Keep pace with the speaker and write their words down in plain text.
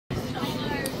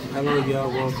Hello y'all,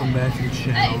 welcome back to the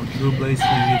channel. Drew Blaze from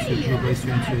YouTube, Drew Blaze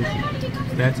from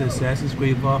Twitch. Back to Assassin's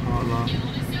Creed Valhalla.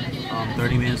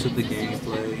 30 minutes of the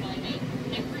gameplay.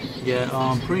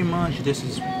 Yeah, pretty much this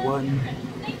is what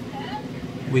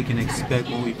we can expect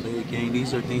when we play the game.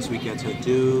 These are things we get to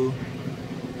do,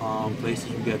 places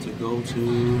we get to go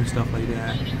to, stuff like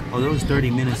that. Although it's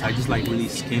 30 minutes, I just like really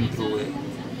skimmed through it.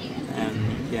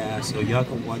 And yeah, so y'all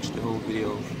can watch the whole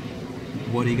video.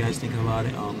 What do you guys think about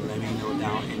it? Let me know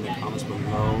down in the comments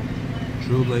below.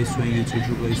 Drew Blaze Swing YouTube,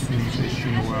 Drew Blaze Swing Twitch,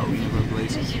 Streamer World, Universe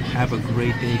Blaze. Have a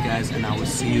great day, guys, and I will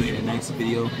see you in the next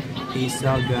video. Peace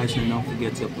out, guys, and don't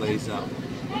forget to blaze out.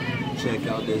 Check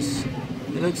out this.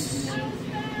 It looks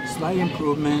slight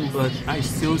improvement, but I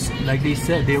still, like they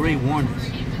said, they already warned us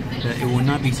that it will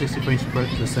not be 60 frames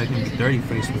per second, but 30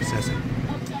 frames per second.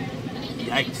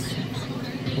 Yikes.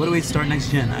 What do we start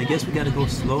next gen? I guess we gotta go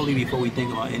slowly before we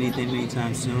think about anything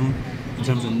anytime soon in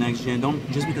terms of next gen. Don't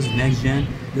just because it's next gen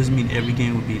doesn't mean every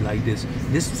game would be like this.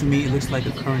 This to me it looks like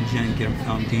a current gen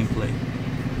gameplay.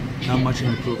 Not much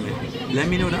improvement. Let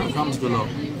me know down in the comments below.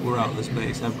 We're out. Let's play.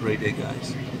 Have a great day,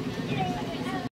 guys.